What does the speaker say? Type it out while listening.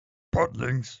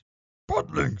Podlings.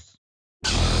 Podlings.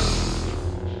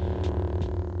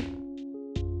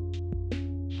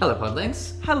 Hello,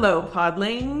 Podlings. Hello,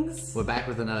 Podlings. We're back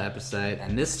with another episode,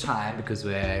 and this time, because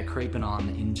we're creeping on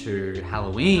into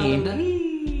Halloween,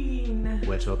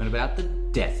 we're talking about the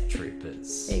Death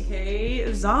Troopers.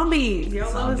 AKA zombies.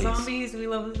 Y'all love Zombies. zombies. We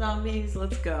love zombies.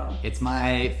 Let's go. It's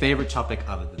my favorite topic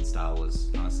other than Star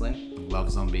Wars, honestly. Love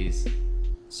zombies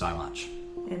so much.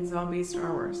 And zombie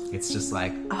Star Wars. It's just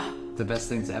like the best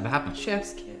thing to ever happen.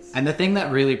 Chef's kiss. And the thing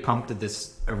that really prompted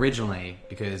this originally,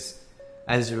 because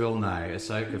as you all know,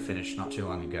 Ahsoka finished not too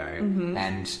long ago,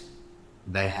 and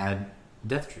they had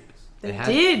Death Troopers. They had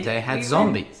We were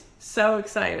zombies. So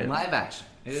excited. Live action.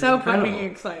 It was So incredible. fucking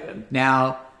excited.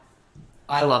 Now,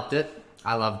 I loved it.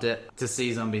 To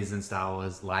see zombies in Star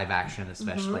Wars, live action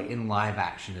especially, in live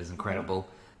action is incredible.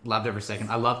 Loved every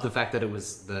second. I loved the fact that it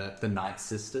was the Night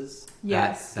Sisters.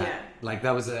 Yes, yeah. Like,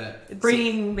 that was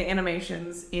Bringing the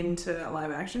animations into live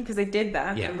action, because they did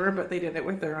that, Yeah. remember? But they did it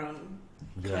with their own...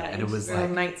 Yeah, and it was their like...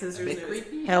 own Night Sisters. a bit It was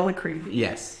creepy. hella creepy.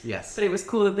 Yes. But it was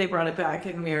cool that they brought it back,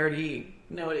 and we already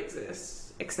know it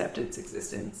exists. Accept its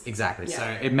existence. Exactly. Yeah.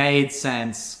 So it made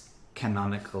sense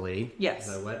canonically. Yes.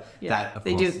 Is that what? Yeah. That, of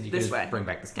They course, do you this could way. bring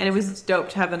back the And it was dope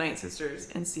to have the Night Sisters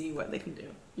and see what they can do.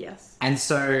 Yes. And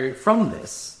so from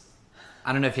this,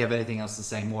 I don't know if you have anything else to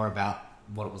say more about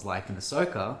what it was like in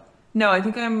Ahsoka. No, I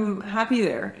think I'm happy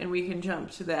there, and we can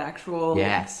jump to the actual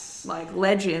Yes. like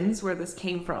legends where this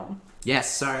came from.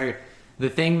 Yes, so the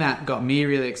thing that got me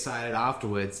really excited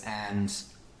afterwards, and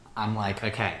I'm like,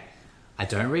 okay, I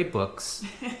don't read books.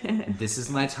 This is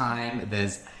my time.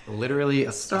 There's literally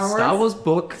a Star Wars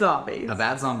book Zombies.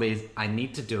 about zombies. I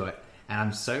need to do it. And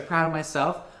I'm so proud of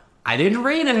myself. I didn't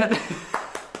read it,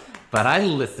 but I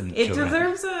listened to It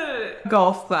deserves a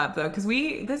golf clap though, because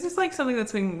this is like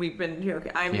something we've been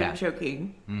joking. I've Yeah. been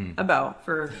joking about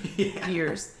for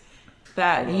years.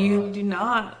 That you do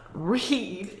not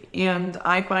read, and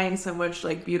I find so much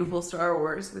like beautiful Star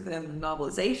Wars within the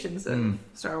novelizations of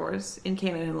Star Wars in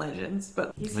canon and legends.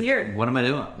 But he's here. What am I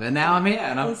doing? And now I'm here,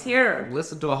 and He's here. I've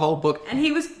listened to a whole book. And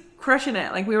he was crushing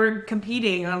it. Like, we were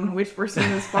competing on which person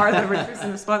was farther, which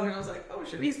person was farther. And I was like, oh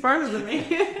shit, he's farther than me.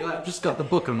 You're like, I've just got the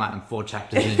book, and I'm 4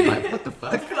 chapters in. Like, what the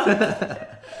fuck?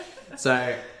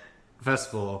 So, first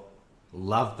of all,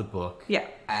 love the book. Yeah.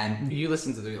 And you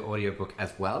listened to the audiobook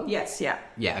as well? Yes, yeah.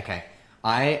 Yeah, okay.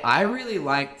 I really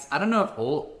liked, I don't know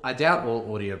if I doubt all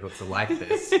audiobooks are like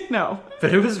this, No.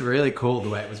 but it was really cool the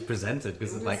way it was presented,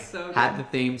 because it was like so had good. the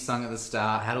theme song at the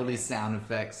start, had all these sound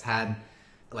effects, had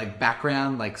like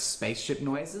background like spaceship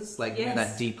noises, like you know,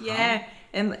 that deep hum. Yeah.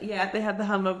 And yeah, they had the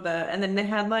hum of and then they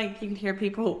had like, you could hear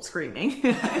people screaming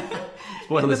in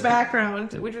the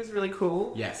background, which was really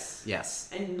cool. Yes.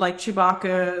 And like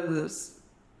Chewbacca's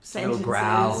sentences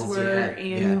growls, were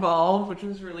yeah. involved, which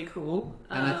was really cool.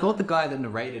 And I thought the guy that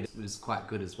narrated it was quite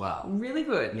good as well. Really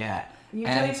good. Yeah. You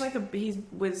can tell he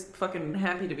was fucking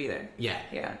happy to be there. Yeah.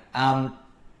 Yeah.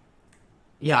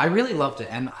 Yeah, I really loved it,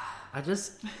 and I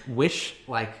just wish,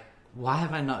 like, why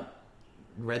have I not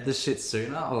read this shit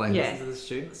sooner, or like listened to this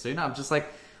shit sooner? I'm just like,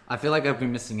 I feel like I've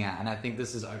been missing out, and I think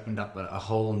this has opened up a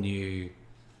whole new...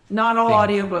 Not all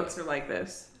thing. audiobooks are like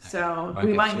this, so Won't we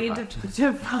get might too need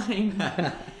to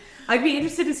find... I'd be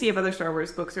interested to see if other Star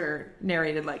Wars books are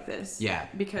narrated like this. Yeah.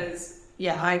 Because,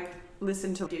 I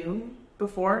listened to Dune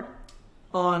before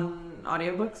on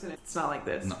audiobooks, and it's not like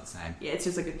this. Not the same. Yeah, it's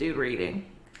just like a dude reading.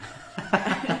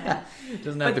 It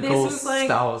doesn't have But the this cool was like-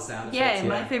 Star Wars sound Yeah, effects. and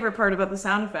my favorite part about the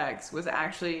sound effects was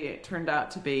actually it turned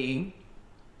out to be...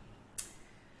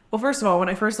 Well, first of all, when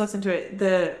I first listened to it,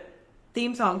 the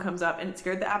theme song comes up and it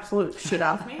scared the absolute shit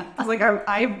out of me. Because like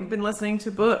I've been listening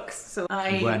to books, so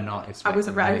You were not I expecting was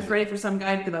that. ready for some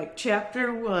guy to be like,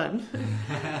 chapter 1.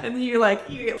 And then you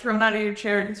get thrown out of your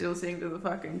chair because you're listening to the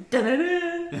fucking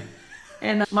da-da-da.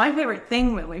 And my favorite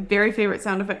thing, my very favorite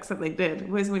sound effects that they did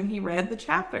was when he read the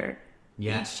chapter.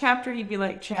 Yeah. Each chapter he'd be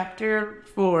like, chapter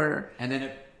 4. And then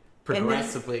it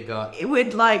progressively got... It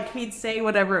would he'd say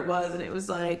whatever it was, and it was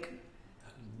like,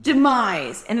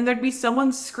 demise. And then there'd be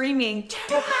someone screaming,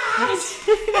 demise.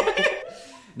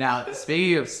 Now,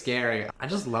 speaking of scary, I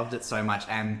just loved it so much,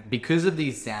 and because of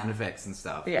these sound effects and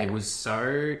stuff, Yeah. it was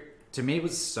so... To me, it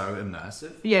was so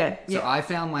immersive. Yeah. So I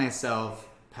found myself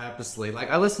purposely,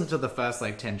 I listened to the first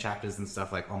 10 chapters and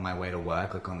stuff on my way to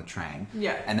work, on the train.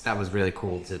 Yeah. And that was really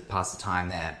cool to pass the time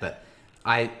there. But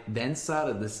I then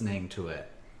started listening to it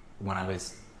when I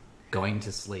was going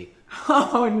to sleep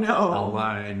Oh, no.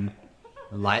 alone.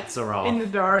 Lights are off. In the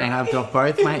dark. And I've got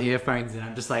both my earphones in.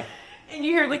 I'm just like, And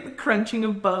you hear the crunching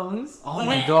of bones. oh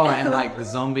my god. And the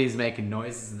zombies making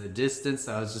noises in the distance.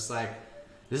 So I was just like,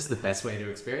 this is the best way to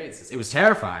experience this. It was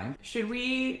terrifying. Should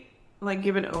we like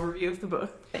give an overview of the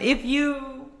book? If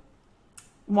you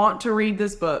want to read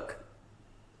this book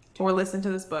or listen to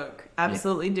this book,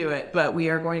 absolutely do it. But we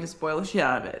are going to spoil the shit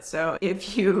out of it. So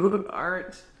if you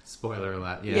aren't... Spoiler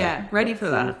alert, ready for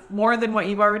that. More than what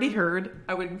you've already heard,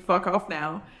 I would fuck off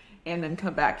now and then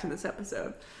come back to this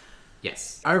episode.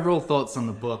 Yes. Overall thoughts on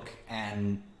the book,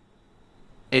 and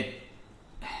it...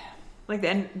 Like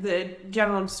the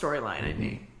general storyline, I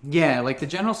mean. Yeah, like the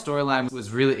general storyline was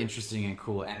really interesting and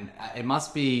cool, and it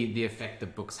must be the effect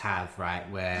that books have, right?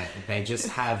 Where they just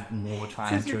have more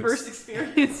time Since your first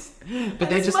experience. But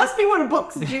they just must be what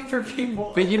books do for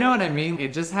people. But you know what I mean?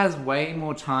 It just has way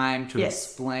more time to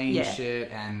explain Yeah.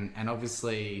 shit, and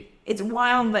obviously... It's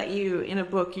wild that in a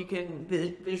book, you can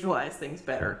visualize things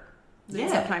better than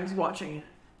sometimes watching it.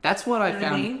 That's what I You know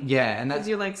found. what I mean? Yeah, and that's... Because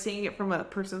you're like seeing it from a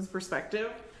person's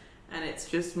perspective, and it's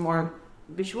just more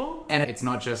visual. And it's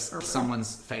not just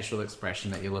someone's facial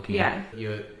expression that you're looking Yeah. at.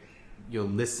 You're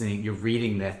listening, you're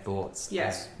reading their thoughts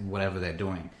as whatever they're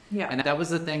doing. Yeah. And that was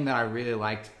the thing that I really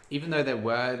liked. Even though there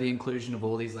were the inclusion of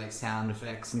all these like sound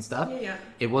effects and stuff,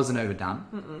 it wasn't overdone.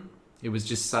 Mm-mm. It was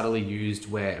just subtly used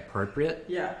where appropriate.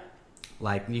 Yeah.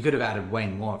 Like you could have added way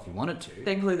more if you wanted to.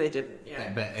 Thankfully they didn't.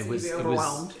 Yeah. But it So was, you'd be it was,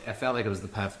 overwhelmed. I felt like it was the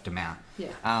perfect amount.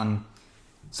 Yeah.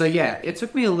 So yeah, it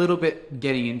took me a little bit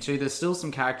getting into. There's still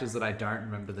some characters that I don't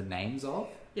remember the names of.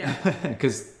 Yeah.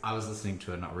 Because I was listening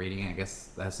to it, not reading it. I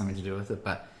guess that has something to do with it.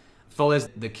 But follows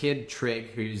the kid Trig,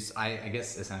 who's I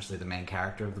guess essentially the main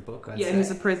character of the book. I'd say.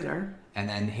 Who's a prisoner. And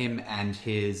then him and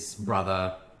his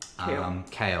brother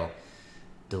Kale.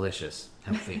 Delicious,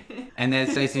 healthy. And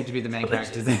they seem to be the main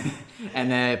characters.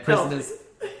 And they're prisoners.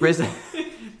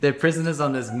 They're prisoners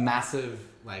on this massive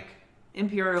like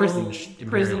Imperial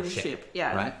prison ship.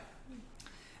 Yeah. Right.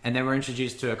 And then we're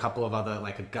introduced to a couple of other,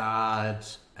 like a guard,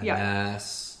 a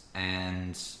nurse,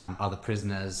 and other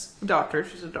prisoners. Doctor.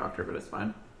 She's a doctor, but it's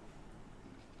fine.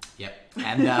 Yep.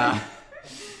 And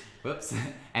whoops.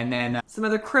 And then some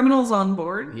other criminals on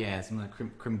board. Yeah, some of the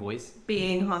crim boys.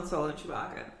 Being Han Solo and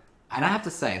Chewbacca. And I have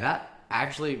to say that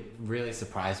actually really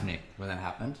surprised me when that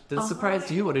happened. Did it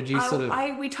surprise you, or did you sort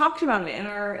of... We talked about it in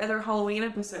our other Halloween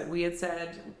episode. We had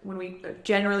said, when we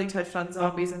generally touched on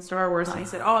zombies in Star Wars, and I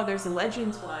said, oh, there's a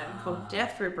Legends one called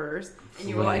Death Troopers. And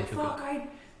you were like, fuck, I'd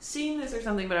seen this or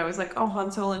something. But I was like, oh, Han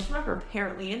Solo and Chewbacca are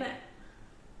apparently in it.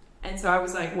 And so I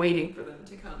was like waiting for them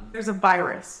to come. There's a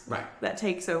virus that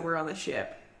takes over on the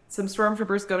ship. Some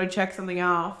stormtroopers go to check something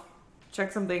out.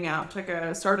 Check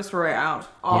a Star Destroyer out.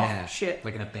 Shit.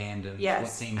 Like an abandoned. Yes.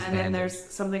 What seems and then there's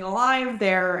something alive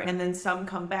there, and then some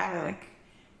come back,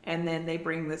 and then they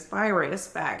bring this virus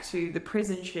back to the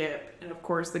prison ship, and of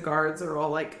course the guards are all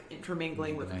like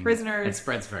intermingling with the prisoners. It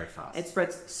spreads very fast. It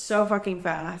spreads so fucking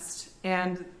fast,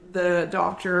 and the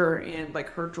doctor and like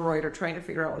her droid are trying to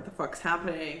figure out what the fuck's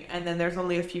happening, and then there's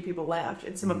only a few people left,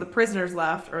 and some of the prisoners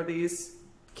left are these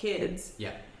kids.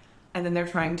 Yeah. And then they're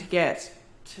trying to get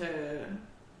to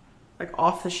like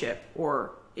off the ship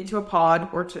or into a pod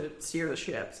or to steer the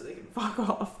ship so they can fuck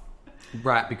off.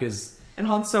 Right, because... And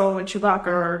Han Solo and Chewbacca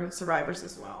are survivors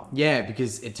as well. Yeah,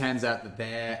 because it turns out that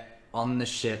they're on the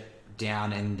ship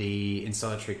down in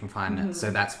solitary confinement,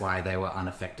 so that's why they were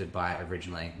unaffected by it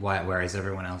originally. Whereas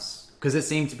everyone else... Because it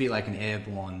seemed to be like an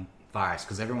airborne virus,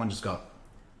 because everyone just got...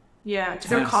 Yeah,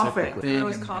 they're coughing. I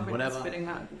was coughing and and spitting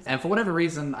that. And for whatever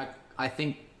reason, I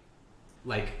think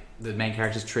like the main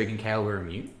characters Trig and Kale were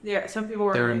immune. Yeah, some people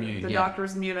were immune. The doctor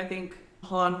was immune. I think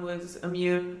Han was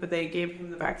immune, but they gave him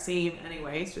the vaccine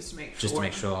anyways, just to make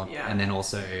sure. Yeah. And then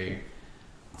also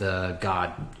the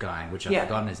guard guy, which I've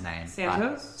forgotten his name.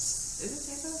 Santos? Is it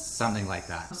Santos? Something like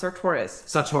that.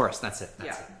 Sartoris, that's it.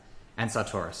 That's it. And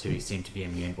Sartoris, who seemed to be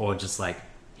immune, or just like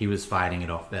he was fighting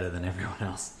it off better than everyone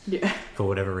else. Yeah. For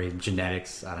whatever reason,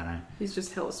 genetics, I don't know. He's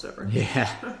just hella stubborn.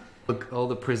 Yeah. Look, all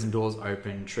the prison doors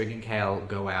open, Trig and Kale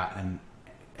go out, and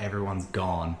everyone's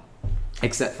gone.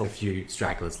 Except for a few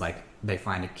stragglers, like they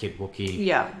find a kid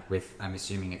Wookiee with, I'm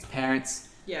assuming it's parents.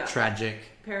 Yeah. Tragic.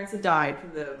 Parents had died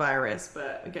from the virus,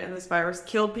 but again, this virus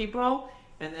killed people,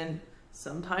 and then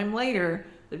later,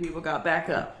 the people got back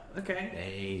up.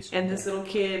 Okay? And this little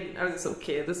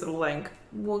like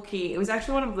Wookiee, it was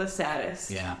actually one of the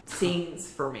saddest scenes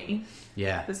for me.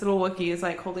 Yeah. This little Wookiee is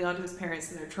like holding on to his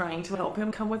parents, and they're trying to help him.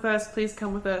 Come with us, please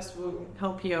come with us, we'll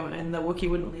help you. And the Wookiee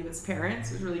wouldn't leave his parents.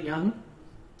 He was really young.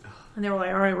 And they were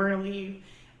like, all right, we're gonna leave.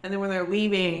 And then when they're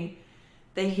leaving,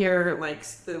 they hear like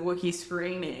the Wookiee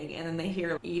screaming, and then they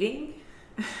hear eating.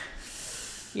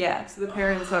 Yeah, so the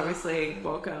parents obviously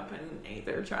woke up and ate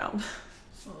their child.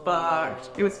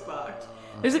 Fucked. It was fucked.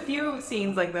 There's a few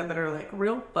scenes like that are like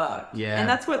real fucked. Yeah. And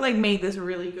that's what like made this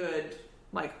really good,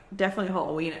 like definitely a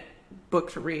Halloween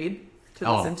book to read,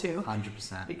 to listen to.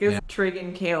 100%. Because Trig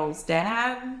and Kale's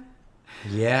dad.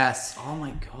 Yes. Oh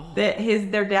my god.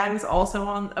 Their dad was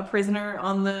also a prisoner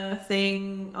on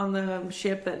the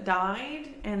ship that died,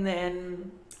 and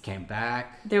then came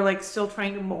back. They're like still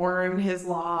trying to mourn his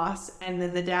loss, and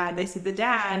then they see the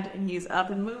dad, and he's up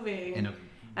and moving.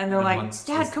 And they're like,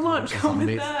 Dad, come on, come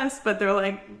with us. But they're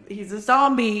like, he's a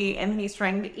zombie, and he's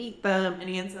trying to eat them, and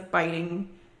he ends up biting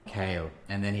Kale.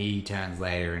 And then he turns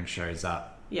later and shows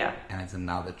up. Yeah. And it's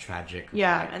another tragic.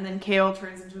 Yeah, and then Kale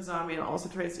turns into a zombie and also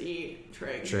tries to eat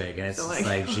Trig. And it's so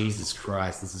like, Jesus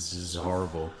Christ, this is just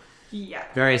horrible. Yeah.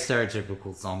 Very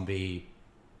stereotypical zombie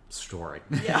story.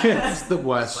 Yeah. It's the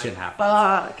worst shit happens.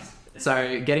 Fuck.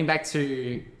 So, getting back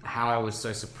to how I was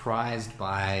so surprised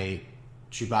by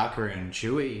Chewbacca and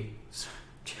Chewie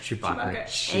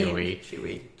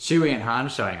and Han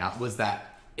showing up was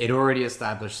that it already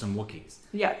established some Wookiees.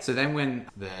 Yeah. So then when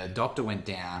the doctor went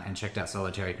down and checked out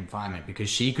solitary confinement, because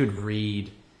she could read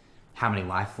how many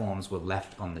life forms were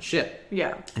left on the ship.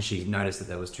 Yeah. And she noticed that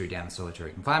there was 2 down in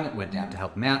solitary confinement, went down to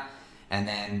help them out. And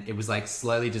then it was like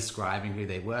slowly describing who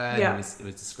they were. Yeah. It was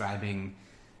describing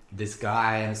this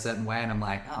guy in a certain way. And I'm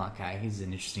like, oh, okay, he's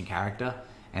an interesting character.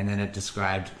 And then it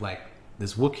described like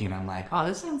this Wookiee, and I'm like, oh,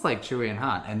 this sounds like Chewie and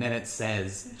Han. And then it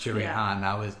says Chewie and Han,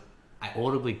 and I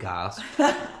audibly gasped.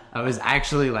 I was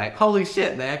actually like, holy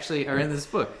shit, they actually are in this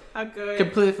book. How good.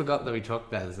 Completely forgot that we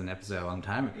talked about this in an episode a long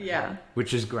time ago. Yeah.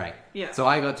 Which is great. Yeah. So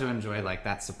I got to enjoy like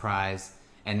that surprise,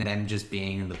 and then just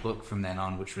being in the book from then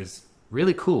on, which was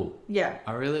really cool. Yeah.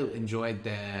 I really enjoyed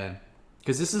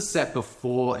because this is set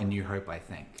before A New Hope, I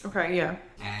think. Okay, yeah.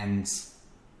 And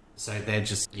so they're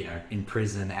just, in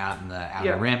prison out in the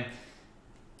Outer Rim,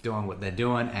 doing what they're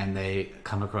doing, and they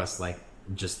come across like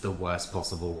just the worst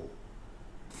possible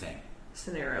thing.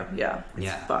 Scenario, yeah.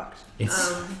 It's fucked.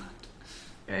 It's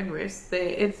anyways,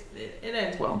 it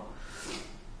ends well.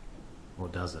 Or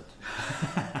does it?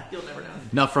 You'll never know.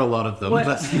 Not for a lot of them.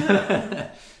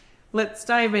 But let's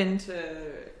dive into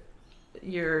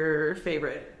your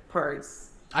favorite parts.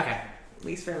 Okay.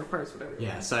 Least favorite parts, whatever.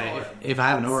 Yeah, so if I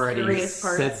haven't already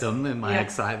said them in my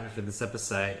excitement for this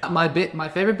episode, my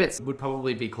favorite bits would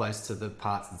probably be close to the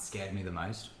parts that scared me the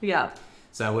most. Yeah.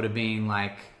 So it would have been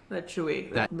like that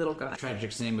Chewie, that little guy.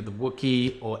 Tragic scene with the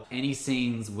Wookiee, or any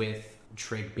scenes with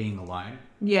Trig being alone.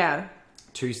 Yeah.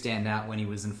 2 stand out when he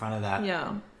was in front of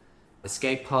that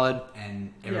escape pod,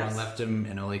 and everyone left him,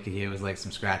 and all he could hear was like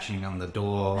some scratching on the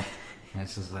door. And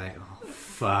it's just like, oh,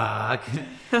 fuck.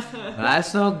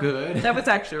 That's not good. That was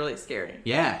actually really scary.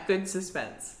 Yeah. Good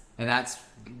suspense. And that's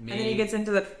me. And then he gets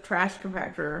into the trash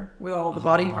compactor with all the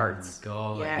body parts. Oh, my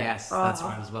God. Yeah. Yes, that's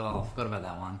right as well. I forgot about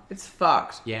that one. It's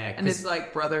fucked. Yeah. And his,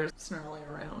 like, brother's snarling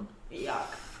around. Yuck.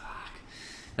 Fuck.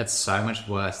 That's so much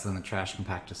worse than the trash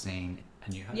compactor scene.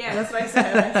 And you yeah, that's what I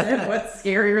said. I said, what's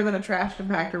scarier than a trash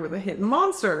compactor with a hidden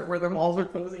monster where the walls are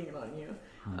closing in on you?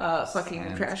 Fucking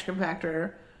a trash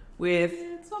compactor with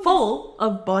full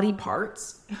of body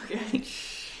parts. Okay.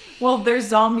 Well, there's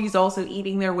zombies also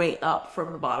eating their way up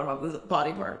from the bottom of the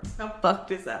body parts. How fucked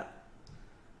is that?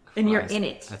 And you're in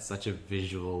it. That's such a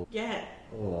visual. Yeah.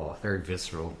 Oh, very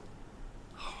visceral,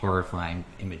 horrifying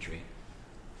imagery.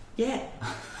 Yeah.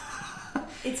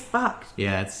 It's fucked.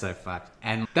 Yeah, it's so fucked.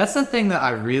 And that's the thing that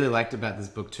I really liked about this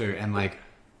book too. And like,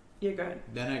 yeah, go ahead.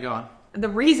 No, go on. The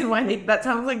reason why that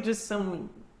sounds like just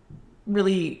some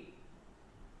really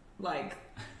like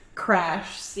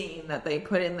crash scene that they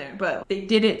put in there, but they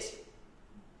did it.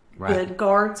 Right. The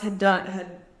guards had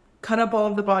cut up all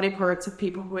of the body parts of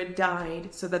people who had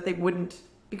died so that they wouldn't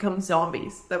become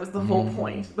zombies. That was the whole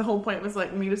point. The whole point was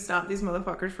like, we need to stop these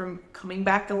motherfuckers from coming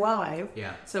back alive.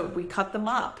 Yeah. So if we cut them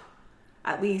up,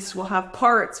 at least we'll have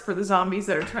parts for the zombies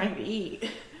that are trying to eat.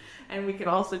 And we can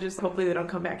also just, hopefully they don't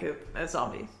come back as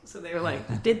zombies. So they were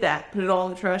like, did that, put it all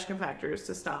in the trash compactors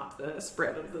to stop the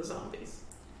spread of the zombies.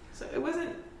 So it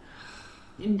wasn't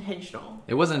intentional.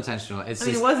 It wasn't intentional. It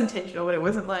was intentional, but it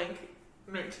wasn't like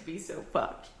meant to be so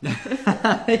fucked.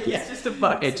 It's just a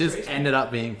fucked It situation. just ended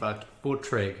up being fucked for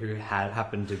Trig, who had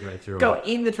happened to go through it.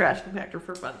 In the trash compactor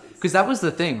for funsies. Because that was the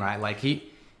thing, right? Like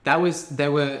they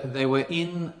were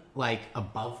in like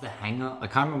above the hangar. I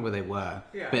can't remember where they were.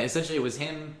 Yeah. But essentially it was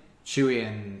him, Chewie,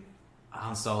 and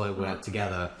Han Solo were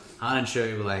together. Han and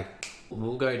Chewie were like,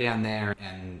 we'll go down there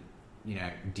and,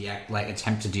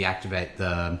 attempt to deactivate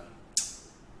the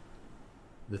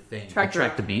thing.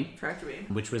 Tractor beam.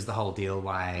 Which was the whole deal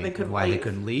why they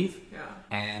couldn't leave. Yeah.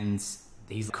 And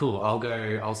he's like, cool,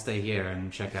 I'll stay here and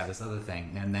check out this other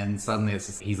thing. And then suddenly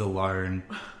he's alone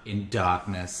in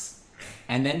darkness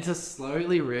And then to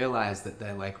slowly realize that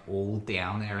they're like all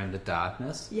down there in the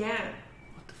darkness. Yeah.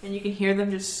 And you can hear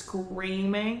them just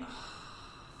screaming.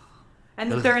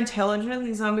 And that they're intelligent.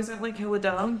 These zombies aren't like hella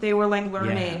dumb. They were like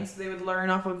learning. Yeah. So they would learn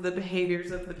off of the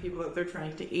behaviors of the people that they're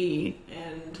trying to eat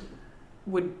and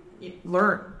would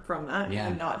learn from that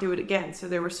and not do it again. So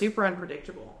they were super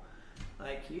unpredictable.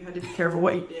 Like, you had to be careful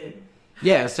what you did.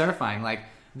 Yeah, it's terrifying. Like,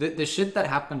 the shit that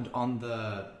happened on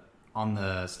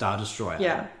the Star Destroyer.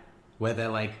 Yeah. Where they're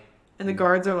like... And the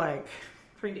guards are like,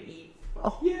 trying to eat.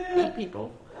 Eat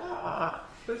people.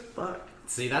 Fuck.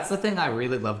 See, that's the thing I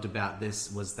really loved about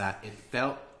this, was that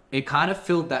it kind of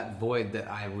filled that void that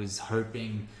I was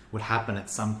hoping would happen at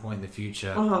some point in the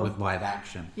future with live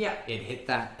action. Yeah. It hit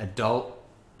that adult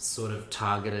sort of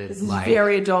targeted, this is like...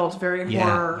 very adult, very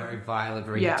horror. Very violent,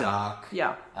 very dark.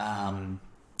 Yeah.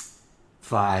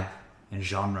 Vibe and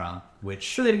genre, which...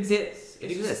 Sure, that exists. It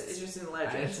exists. It's just in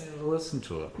legend. I just need to listen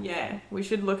to it. Yeah. We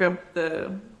should look up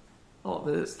all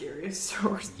the scariest Star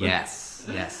Wars books.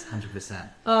 Yes, 100%.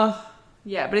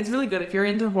 Yeah, but it's really good if you're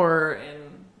into horror and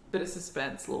a bit of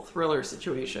suspense, little thriller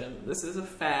situation. This is a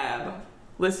fab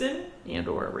listen and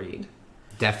or read.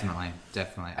 Definitely.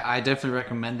 I definitely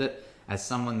recommend it as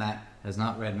someone that has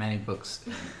not read many books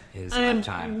in his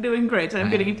lifetime. I'm doing great.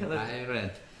 I'm getting into it. I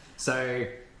read. So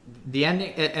the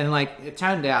ending, and like it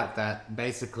turned out that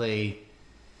basically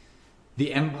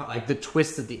the Empire, like the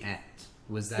twist at the end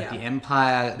was that the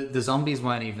Empire, the zombies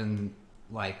weren't even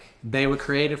like, they were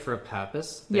created for a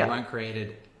purpose. They weren't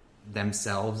created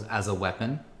themselves as a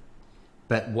weapon,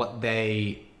 but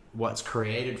what's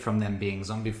created from them being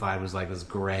zombified was like this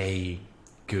gray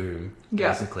goo,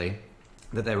 basically,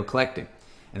 that they were collecting.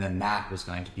 And then that was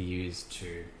going to be used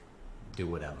to do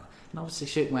whatever. And obviously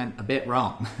shit went a bit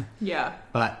wrong. Yeah.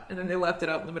 But... And then they left it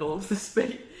out in the middle of the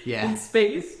space. Yeah. In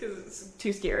space, because it's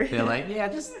too scary. They're like,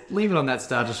 just leave it on that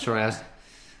Star Destroyer.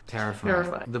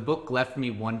 Terrifying. The book left me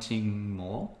wanting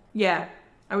more. Yeah.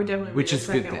 I would definitely read the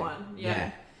second good thing. One.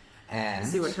 Yeah. And...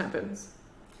 see what happens.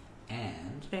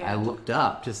 And I looked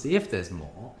up to see if there's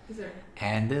more. Is there?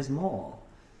 And there's more.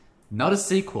 Not a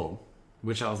sequel,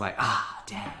 which I was like,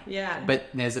 damn. Yeah. But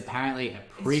there's apparently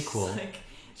a prequel.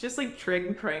 It's just like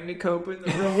Trig trying to cope in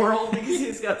the real world because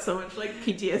he's got so much like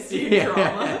PTSD and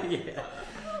trauma. Yeah.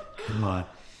 Come on.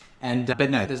 And but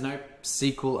no, there's no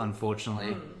sequel,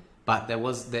 unfortunately. But there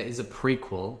is a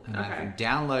prequel, and I've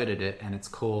downloaded it, and it's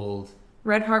called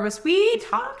Red Harvest. We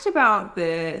talked about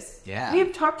this. Yeah. We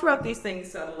have talked about these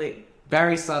things subtly.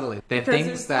 Very subtly. They're because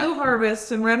things that... Blue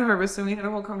Harvest and Red Harvest, and we had a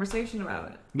whole conversation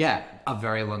about it. Yeah, a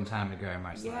very long time ago,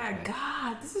 most likely. Yeah,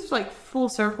 God, this is like full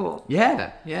circle.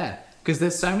 Yeah. Because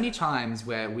there's so many times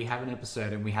where we have an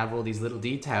episode and we have all these little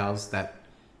details that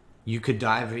you could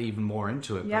dive even more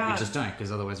into it, but we just don't,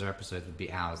 because otherwise our episodes would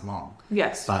be hours long.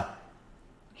 Yes. But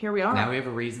here we are. Now we have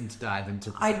a reason to dive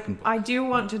into the second book. I do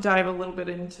want to dive a little bit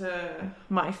into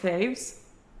my faves.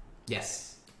 Yes.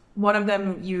 One of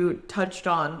them you touched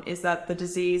on is that the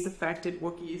disease affected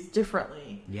Wookiees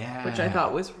differently. Yeah. Which I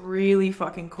thought was really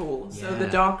fucking cool. Yeah. So the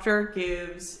doctor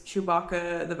gives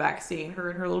Chewbacca the vaccine. Her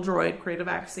and her little droid create a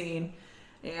vaccine.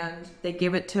 And they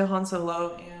give it to Han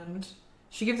Solo. And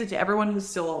she gives it to everyone who's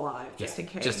still alive. Just in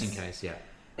case. Just in case, yeah.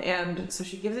 And so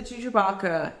she gives it to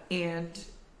Chewbacca. And...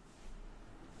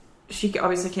 she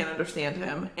obviously can't understand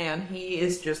him, and he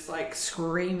is just like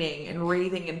screaming and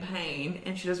writhing in pain,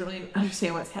 and she doesn't really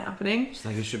understand what's happening. She's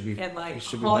like, it should be, and like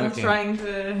should be Han's trying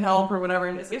to help or whatever,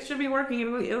 and it should be working.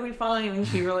 It'll be fine. And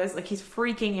she realizes like he's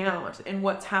freaking out, and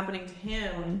what's happening to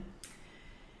him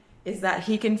is that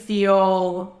he can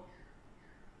feel.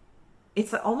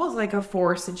 It's almost like a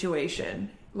force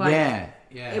situation. Like, yeah.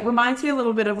 It reminds me a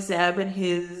little bit of Zeb and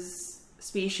his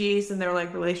species and their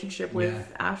like relationship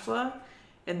with Ashla.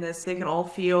 And this, they can all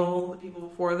feel the people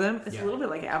before them. It's a little bit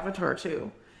like Avatar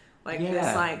too, like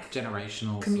this like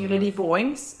generational community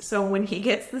voice. So when he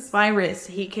gets this virus,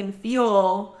 he can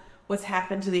feel what's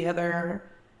happened to the other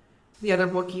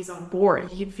Wookiees on board.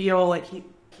 He can feel like he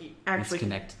actually he's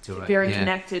connected to it, very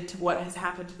connected to what has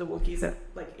happened to the Wookiees, that,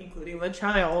 like including the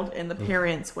child and the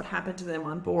parents, what happened to them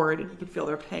on board, and he can feel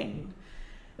their pain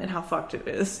and how fucked it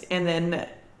is. And then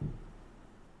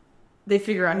they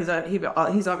figure out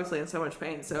he's obviously in so much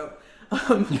pain, so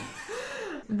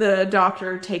the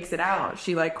doctor takes it out.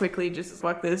 She like quickly just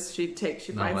fuck this. She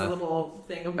finds a little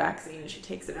thing of vaccine and she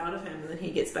takes it out of him, and then he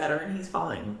gets better and he's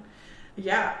fine.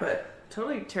 Yeah, but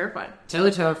totally terrifying.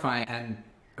 Totally terrifying, and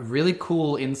a really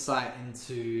cool insight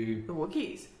into the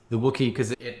Wookiees. The Wookiee,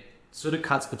 because it sort of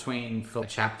cuts between for a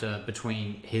chapter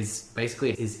between his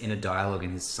inner dialogue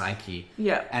and his psyche.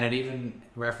 Yeah. And it even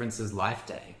references Life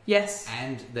Day. Yes.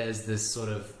 And there's this sort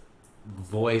of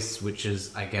voice, which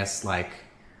is, I guess, like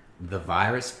the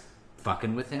virus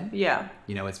fucking with him. Yeah.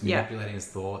 You know, it's manipulating his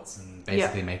thoughts and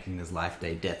basically making his life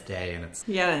day, death day, and it's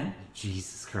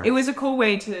Jesus Christ. It was a cool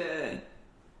way to.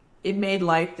 It made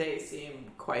Life Day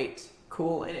seem quite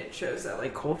cool, and it shows that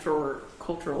like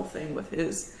cultural thing with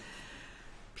his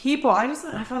people. I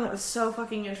found that was so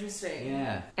fucking interesting.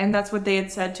 Yeah. And that's what they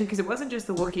had said too, because it wasn't just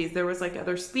the Wookiees. There was like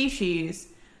other species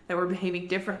that were behaving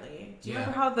differently. Do you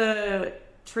remember how the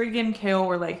Trig and Kale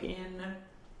were like in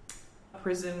a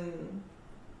prison?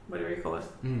 What do we call it?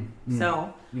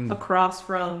 Cell across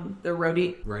from the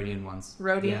Rhodian ones.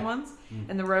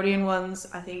 And the Rhodian ones,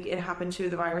 I think it happened to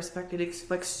the virus affected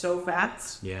like so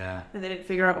fast. Yeah. And they didn't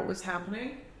figure out what was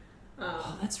happening.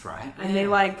 Oh, that's right. And they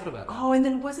like, and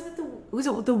then was it the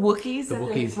Wookiees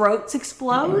that their throats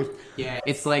explode? Yeah,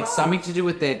 it's like something to do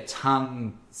with their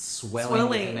tongue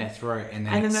swelling in their throat, and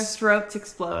then their throats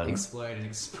explode. Explode and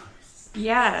explode.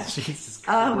 Yeah. Jesus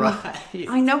Christ.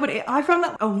 I know, but I found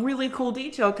that a really cool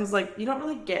detail because, like, you don't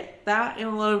really get that in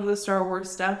a lot of the Star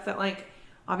Wars stuff. That, like,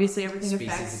 obviously everything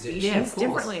affects species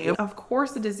differently. Of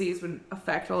course, the disease would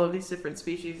affect all of these different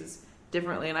species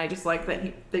differently, and I just like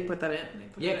that they put that in.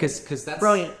 Because that's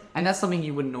brilliant, and that's something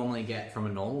you wouldn't normally get from a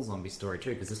normal zombie story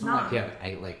too. Because it's not like you have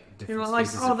 8 like different. You're like,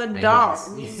 species the of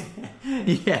dogs.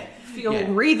 Yeah. Feel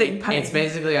breathing pain. It's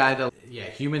basically either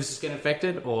humans just get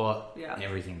infected or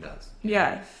everything does.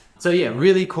 Yeah. So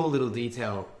really cool little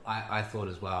detail. I thought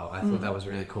as well. I thought that was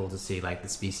really cool to see like the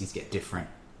species get different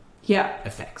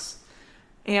effects.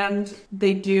 And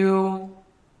they do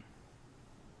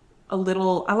a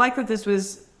little. I like that this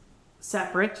was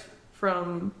separate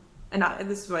from, and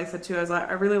this is what I said too.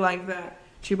 I really like that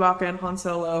Chewbacca and Han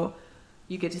Solo,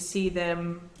 you get to see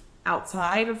them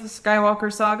outside of the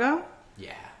Skywalker saga.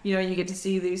 Yeah. You know, you get to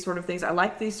see these sort of things. I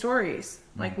like these stories.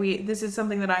 Like this is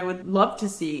something that I would love to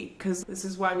see, because this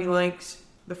is why we liked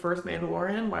the first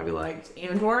Mandalorian, why we liked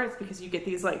Andor. It's because you get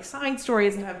these like side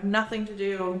stories that have nothing to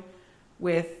do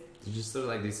with. You just sort of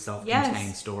like these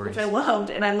self-contained stories, which I loved,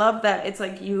 and I love that it's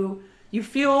like you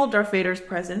feel Darth Vader's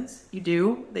presence. You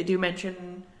do. They do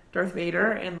mention Darth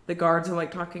Vader, and the guards are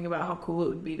like talking about how cool it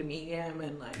would be to meet him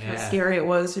and like how scary it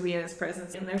was to be in his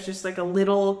presence. And there's just like a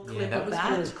little clip of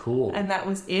that. Really cool. And that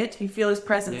was it. You feel his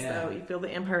presence though. You feel the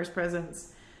Empire's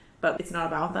presence, but it's not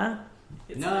about that.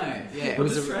 It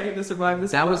was trying to survive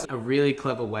this. That was a really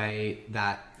clever way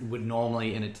that would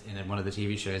normally in one of the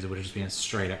TV shows it would have just been a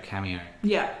straight up cameo.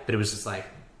 Yeah. But it was just like,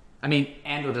 I mean,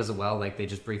 Andor does it well. Like they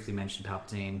just briefly mentioned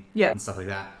Palpatine and stuff like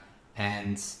that,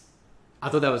 and I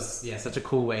thought that was such a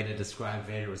cool way to describe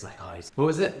Vader. It was like, what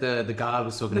was it? The guard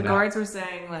was talking about. The guards were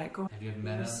saying like, have you ever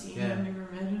met him? Seen him? Never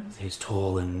met him. He's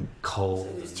tall and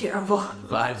cold. He's terrible.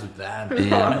 Vibes with that.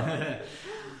 Yeah.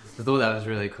 I thought that was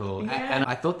really cool, and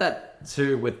I thought that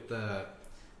too with the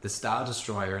Star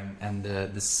Destroyer and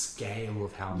the scale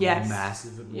of how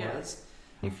massive it was.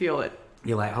 You feel it.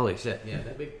 You're like, holy shit,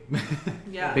 they're big.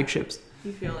 Big ships.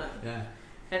 You feel it. Yeah.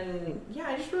 And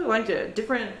I just really liked it.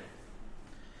 Different.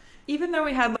 Even though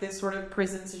we had like, this sort of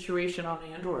prison situation on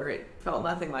Andor, it felt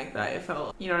nothing like that. It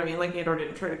felt, you know what I mean? Like Andor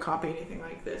didn't try to copy anything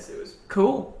like this. It was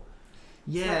cool.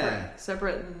 Yeah.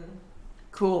 Separate and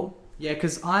cool. Yeah,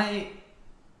 because I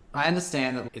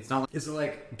understand that it's not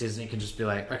like Disney can just be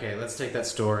like, okay, let's take that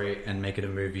story and make it a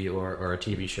movie or a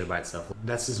TV show by itself.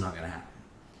 That's just not going to happen.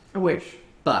 I wish.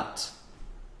 But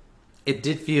it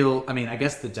did feel, I mean, I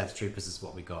guess the Death Troopers is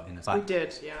what we got in this. We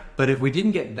did, yeah. But if we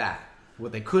didn't get that,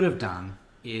 what they could have done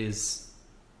is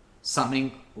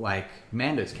something like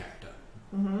Mando's character.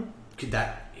 Could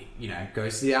that,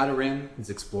 goes to the Outer Rim, is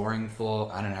exploring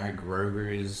for, I don't know,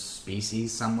 Grogu's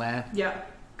species somewhere. Yeah.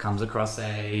 Comes across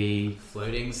a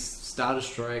floating Star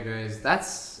Destroyer, goes,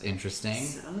 that's interesting.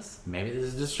 Maybe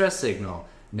there's a distress signal.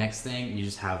 Next thing, you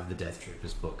just have the Death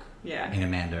Troopers book. Yeah. In a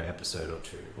Mando episode or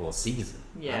 2 or season.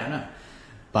 Yeah. I don't know.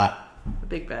 But the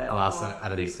big bad.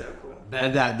 That'd be so cool.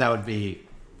 That would be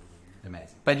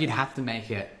amazing. But you'd have to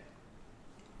make it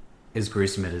as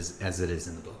gruesome as it is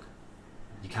in the book.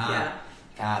 You can't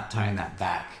tone that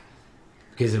back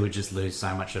because it would just lose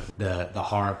so much of the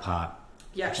horror part.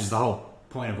 Yes. Which is the whole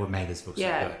point of what made this book so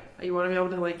good. You want to be able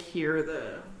to like hear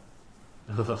the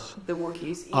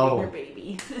Wookiees eating your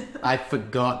baby. I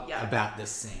forgot about this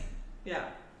scene. Yeah.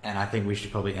 And I think we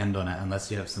should probably end on it unless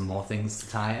you have some more things to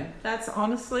tie in. That's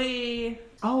honestly...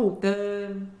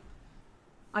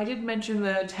 I did mention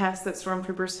the test that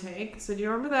stormtroopers take. So do you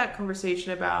remember that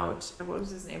conversation about... What was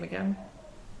his name again?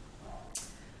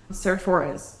 Sir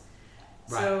Torres.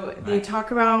 So they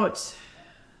talk about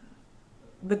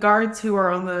the guards who are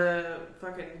on the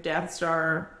fucking Death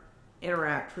Star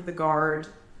interact with the guard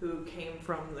who came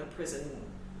from the prison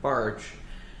barge.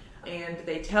 And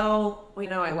they tell,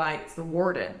 I lied, it's the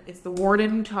warden. It's the warden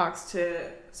who talks to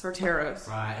Sorteros.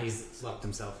 Right, he's locked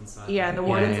himself inside. Yeah, and the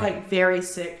warden's like very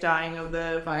sick, dying of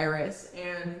the virus.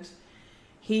 And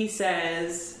he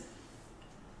says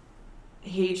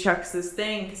he chucks this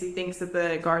thing because he thinks that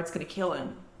the guard's going to kill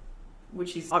him,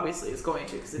 which he's obviously is going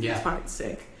to because he's fucking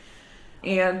sick.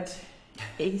 And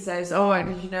he says, oh,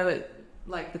 and did you know that,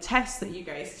 like, the test that you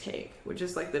guys take, which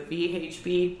is like the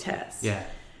VHB test. Yeah.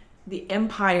 The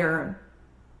Empire,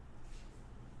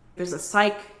 there's a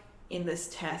psych in this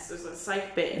test. There's a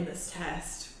psych bit in this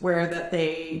test where that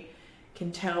they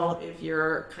can tell if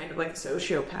you're kind of like a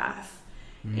sociopath.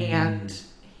 And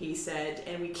he said,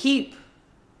 and we keep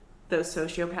those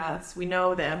sociopaths. We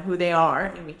know them, who they are,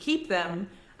 and we keep them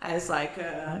as like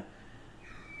a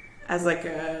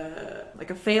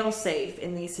fail safe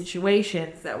in these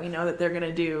situations that we know that they're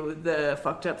gonna do the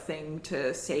fucked up thing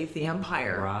to save the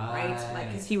Empire, right?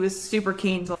 Like, because he was super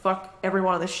keen to fuck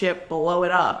everyone on the ship, blow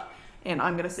it up, and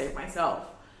I'm gonna save myself.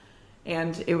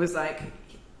 And it was like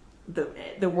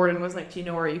the warden was like, "Do you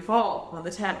know where you fall on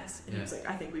the test?" And he was like,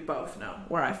 "I think we both know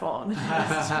where I fall on the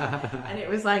test." And it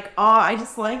was like, oh, I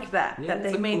just like that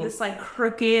they made this like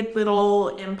crooked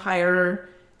little Empire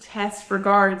test for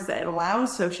guards that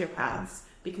allows sociopaths,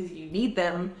 because you need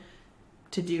them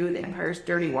to do the Empire's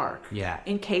dirty work. Yeah.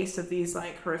 In case of these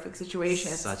like horrific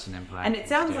situations. Such an Empire. And it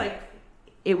sounds like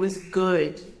it was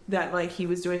good that like he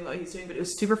was doing what he's doing, but it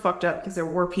was super fucked up because there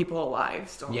were people alive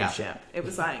still on the ship. It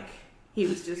was like he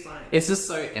was just like, it's just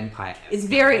so Empire. It's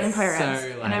very Empire-esque. So,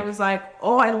 like, and I was like,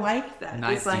 oh, I like that.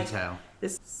 Nice this, detail.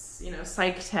 This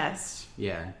psych test.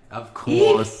 Yeah, of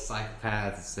course,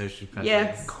 psychopaths, sociopaths.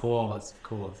 Yes, of course.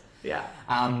 Yeah.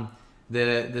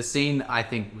 The scene I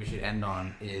think we should end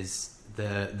on is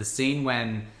the scene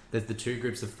when there's the two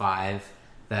groups of 5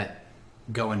 that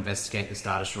go investigate the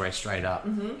Star Destroyer straight up,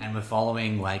 and we're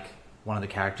following like one of the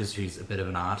characters who's a bit of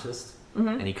an artist,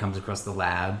 and he comes across the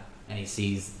lab and he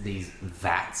sees these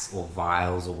vats or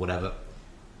vials or whatever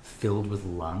filled with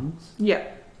lungs. Yeah.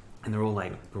 And they're all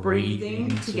like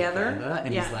breathing together.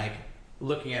 And yeah. he's like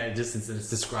looking at a distance and it's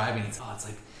describing, it's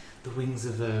like the wings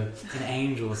of an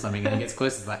angel or something. And he gets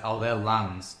close, it's like, oh, they're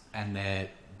lungs and they're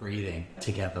breathing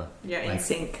together. Yeah, like, in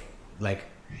sync. Like,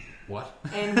 what?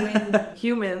 And when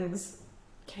humans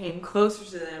came closer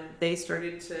to them, they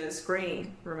started to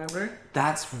scream, remember?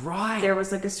 That's right. There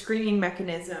was like a screaming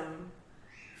mechanism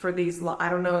for these, I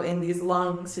don't know, in these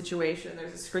lung situation,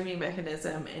 there's a screaming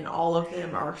mechanism and all of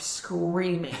them are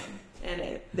screaming.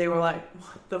 And they were like,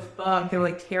 what the fuck? They were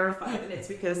like terrified. And it's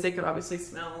because they could obviously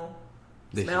smell,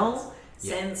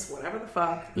 sense, whatever the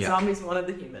fuck. The zombies wanted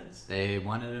the humans. They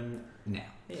wanted them now.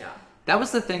 Yeah. That was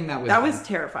the thing that was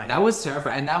terrifying. That was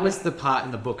terrifying. And that was the part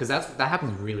in the book, because that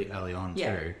happens really early on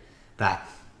too. That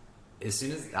as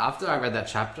soon as, after I read that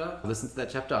chapter, listened to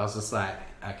that chapter, I was just like,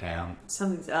 okay,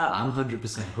 something's up. I'm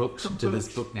 100% hooked to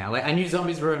this book now. Like, I knew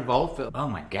zombies were involved, but oh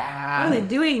my god. What are they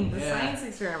doing? The science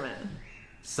experiment.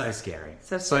 So scary.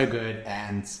 So good,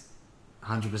 and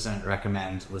 100%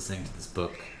 recommend listening to this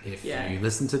book. If you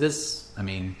listen to this, I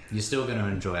mean, you're still going to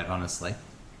enjoy it, honestly.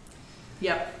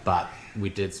 Yep. But we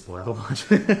did spoil a bunch.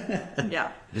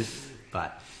 Yeah.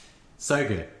 But so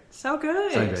good. So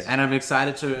good. So good. And I'm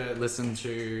excited to listen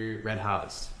to Red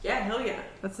Harvest. Yeah, hell yeah.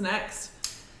 That's next.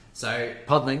 So,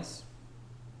 Podlings,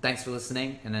 thanks for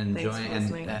listening and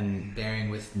enjoying and bearing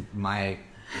with my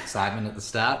excitement at the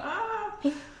start.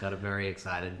 Got very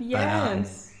excited.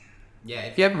 Yes. But,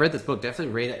 if you haven't read this book,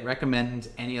 definitely read it. Recommend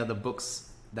any other books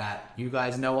that you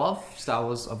guys know of. Star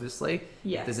Wars, obviously.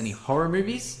 Yes. If there's any horror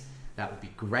movies, that would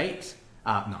be great.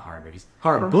 Not horror movies.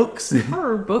 Horror books.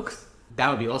 Horror books. That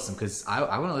would be awesome, because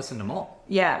I want to listen to more.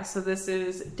 Yeah, so this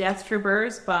is Death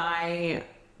Troopers by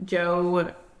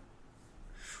Joe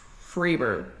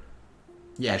Schreiber.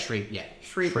 Yeah,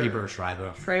 Schreiber.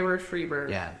 Schreiber.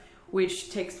 Yeah.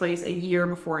 Which takes place a year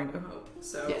before New Hope.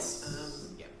 So, yes.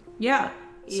 Yeah.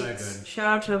 So good. Shout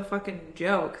out to fucking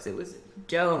Joe, because it was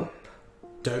dope.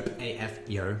 Dope AF,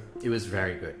 yo. It was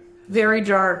very good. Very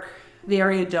dark,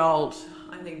 very adult.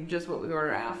 I think just what we were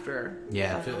after.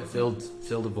 Yeah, filled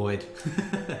a void.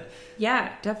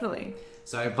 Yeah, definitely.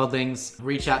 So, Podlings,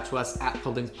 reach out to us at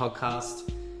Podlings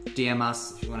Podcast. DM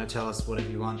us if you want to tell us whatever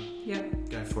you want. Yep.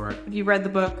 Go for it. If you read the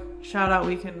book, shout out.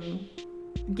 We can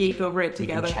geek over it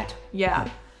together. We can chat. Yeah.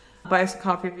 Buy us a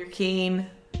coffee if you're keen.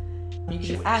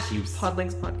 You can at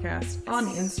Podlings Podcast on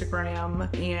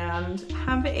Instagram, and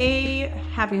have a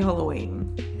happy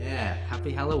Halloween. Yeah,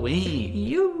 happy Halloween.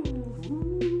 You.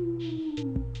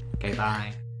 Okay,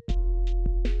 bye.